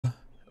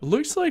It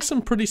looks like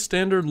some pretty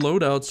standard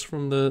loadouts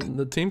from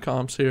the team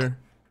comps here.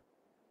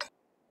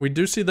 We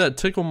do see that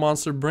Tickle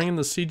Monster bringing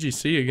the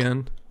CGC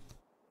again.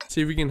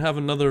 See if we can have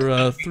another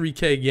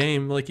 3K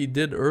game like he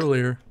did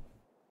earlier.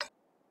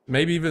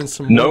 Maybe even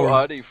some more. No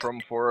Artie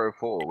from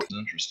 404, which is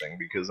interesting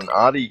because an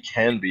Artie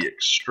can be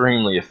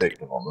extremely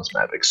effective on this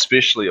map,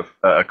 especially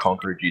a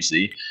Conqueror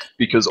GC,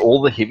 because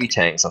all the heavy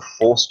tanks are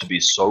forced to be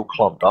so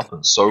clumped up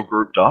and so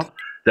grouped up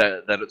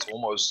that it's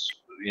almost,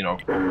 you know,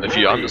 if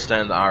you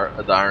understand the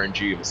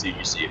RNG of a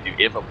CGC, if you've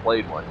ever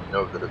played one, you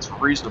know that it's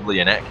reasonably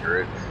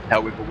inaccurate.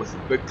 However, with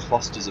big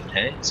clusters of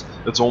tanks,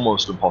 it's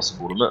almost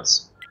impossible to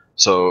miss.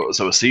 So a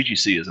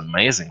CGC is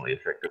amazingly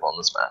effective on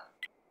this map.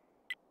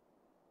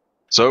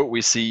 So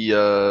we see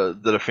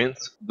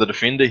the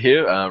defender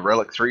here,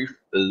 Relic 3,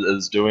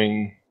 is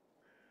doing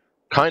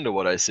kind of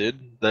what I said.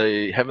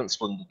 They haven't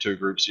split into two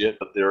groups yet,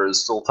 but there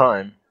is still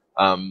time.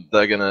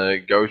 They're gonna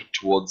go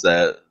towards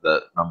that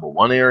number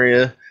 1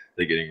 area.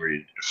 They're getting ready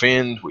to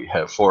defend. We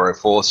have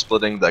 404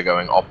 splitting. They're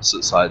going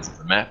opposite sides of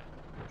the map.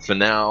 For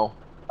now,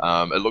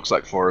 it looks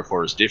like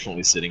 404 is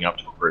definitely setting up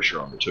to put pressure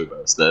on the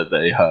Tubas.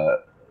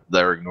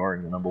 They're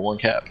ignoring the number 1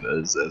 cap,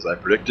 as I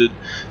predicted.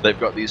 They've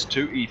got these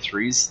 2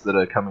 E3s that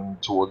are coming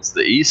towards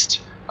the east.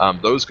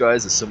 Those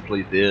guys are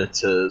simply there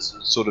to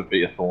sort of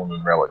be a thorn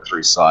in Relic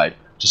 3's side,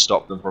 to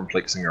stop them from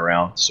flexing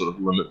around, to sort of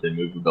limit their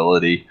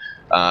movability.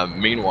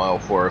 Meanwhile,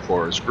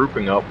 404 is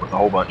grouping up with a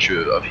whole bunch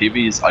of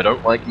heavies. I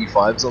don't like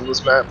E5s on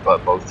this map,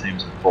 but both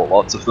teams have fought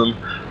lots of them.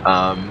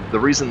 The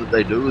reason that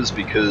they do is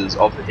because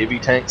of the heavy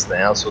tanks.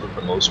 They are sort of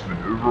the most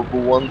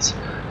maneuverable ones.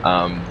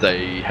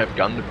 They have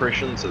gun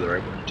depression, so they're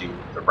able to deal with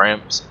the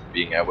ramps,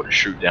 being able to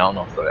shoot down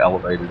off the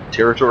elevated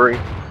territory.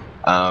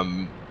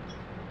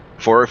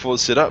 404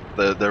 is set up.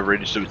 They're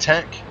ready to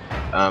attack.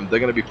 They're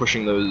going to be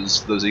pushing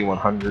those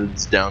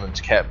E100s down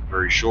into cap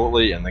very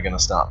shortly, and they're going to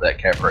start that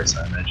cap race,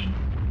 I imagine.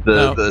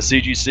 The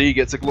CGC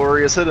gets a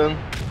glorious hit in.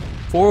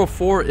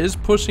 404 is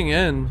pushing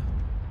in.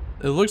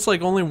 It looks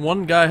like only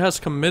one guy has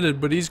committed,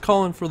 but he's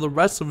calling for the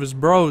rest of his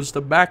bros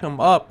to back him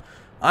up.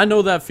 I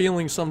know that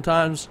feeling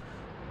sometimes.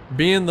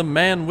 Being the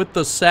man with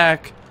the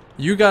sack,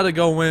 you gotta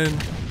go in.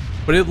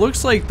 But it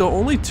looks like the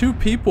only 2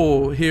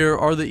 people here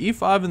are the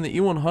E5 and the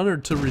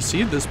E100 to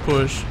receive this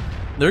push.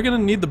 They're gonna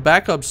need the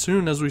backup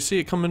soon, as we see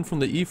it come in from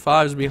the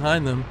E5s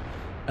behind them,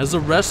 as the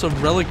rest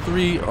of Relic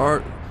 3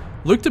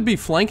 look to be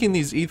flanking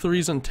these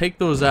E3s and take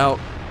those out.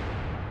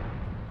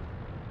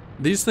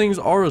 These things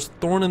are a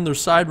thorn in their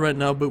side right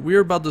now, but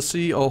we're about to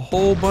see a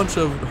whole bunch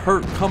of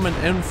hurt coming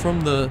in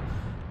from the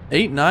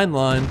 8-9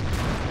 line.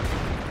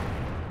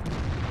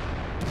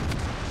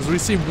 As we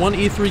see one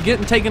E3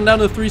 getting taken down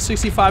to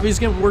 365. He's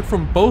getting work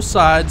from both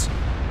sides.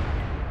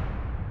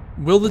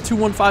 Will the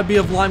 215 be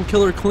of Lime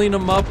Killer clean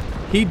him up?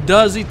 He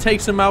does. He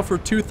takes him out for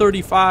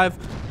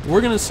 235.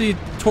 We're going to see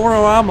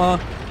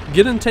Toriyama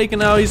getting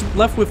taken out. He's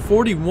left with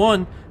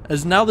 41,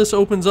 as now this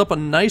opens up a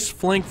nice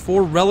flank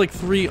for Relic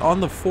 3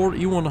 on the 4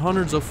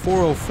 E100s of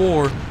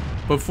 404.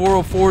 But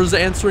 404 is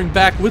answering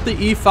back with the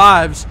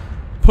E5s,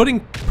 putting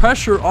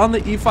pressure on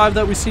the E5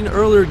 that we seen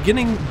earlier,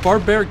 getting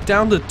Barbaric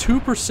down to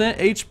 2%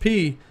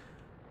 HP.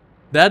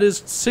 That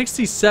is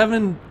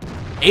 67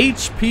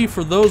 HP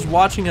for those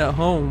watching at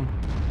home.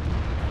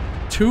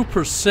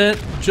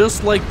 2%,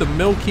 just like the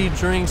Milky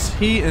drinks,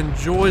 he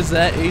enjoys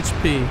that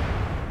HP.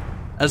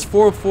 As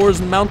 404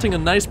 is mounting a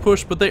nice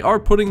push, but they are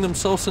putting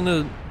themselves in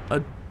a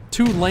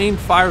 2-lane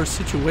fire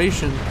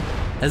situation,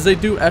 as they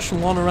do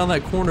echelon around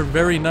that corner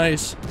very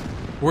nice.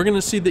 We're going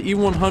to see the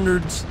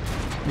E100s.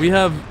 We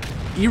have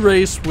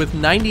Erase with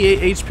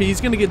 98 HP.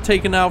 He's going to get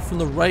taken out from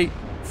the right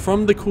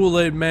from the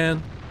Kool-Aid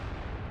Man.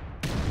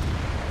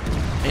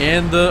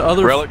 And the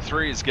other Relic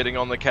 3 is getting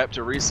on the cap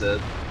to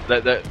reset.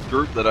 That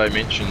group that I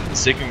mentioned, the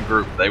second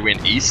group, they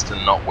went east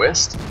and not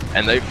west,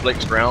 and they've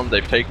flexed around.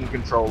 They've taken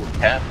control of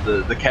cap.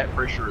 The cap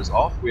pressure is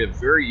off. We have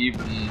very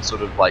even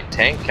sort of like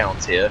tank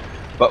counts here,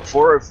 but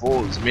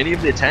 404s, many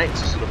of their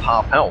tanks are sort of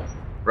half health.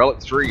 Relic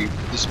 3,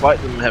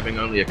 despite them having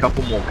only a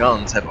couple more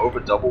guns, have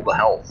over double the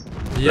health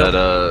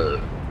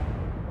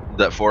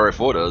that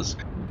 404 does.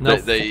 Now,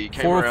 they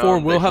 404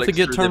 will have to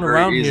get turned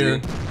around here.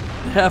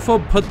 They have a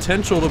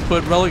potential to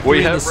put Relic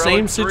 3 in the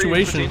same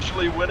situation.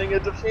 Potentially winning a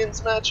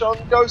defense match on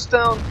Ghost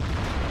Town.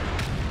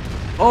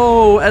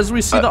 Oh, as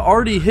we see the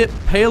already hit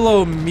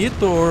Palo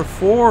Mitor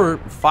for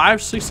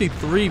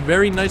 563.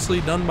 Very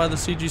nicely done by the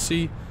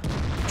CGC.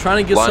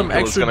 Trying to get some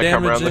extra damage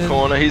come around in. The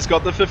corner. He's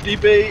got the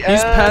 50B. He's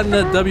patting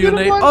that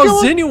WNA.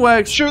 Oh,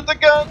 Zinuex. Shoot the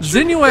gun.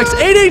 Zinuex,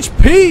 8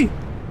 HP.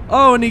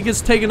 Oh, and he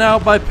gets taken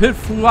out by Pit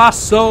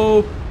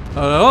Fuaso.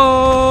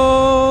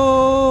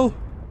 Oh.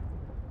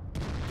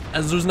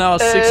 As there's now a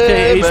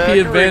 6k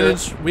HP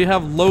advantage. We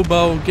have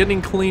Lobo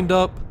getting cleaned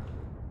up.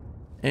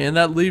 And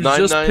that leaves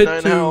just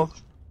Pit 2.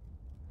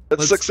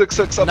 It's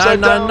 666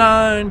 upside down.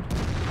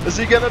 999. Is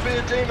he gonna be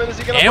a demon? Is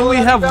he gonna? And we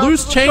have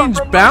Loose Change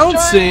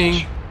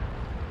bouncing.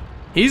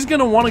 He's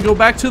gonna want to go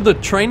back to the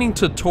training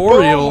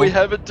tutorial. Oh, we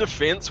have a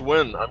defense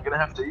win. I'm gonna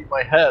have to eat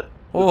my hat.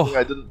 Oh.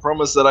 I didn't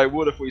promise that I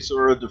would if we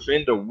saw a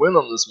defender win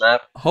on this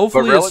map.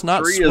 Hopefully it's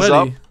not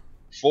sweaty.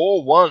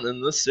 4-1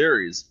 in this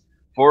series.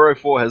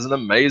 404 has an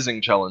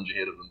amazing challenge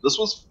ahead of them. This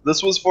was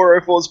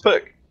 404's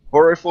pick.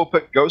 404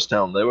 picked Ghost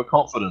Town. They were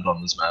confident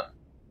on this map.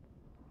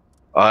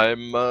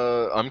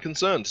 I'm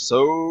concerned.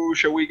 So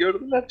shall we go to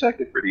the map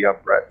tactic? Ready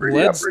up.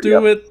 Let's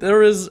do it.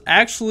 There is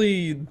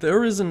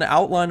an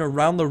outline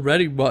around the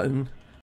ready button.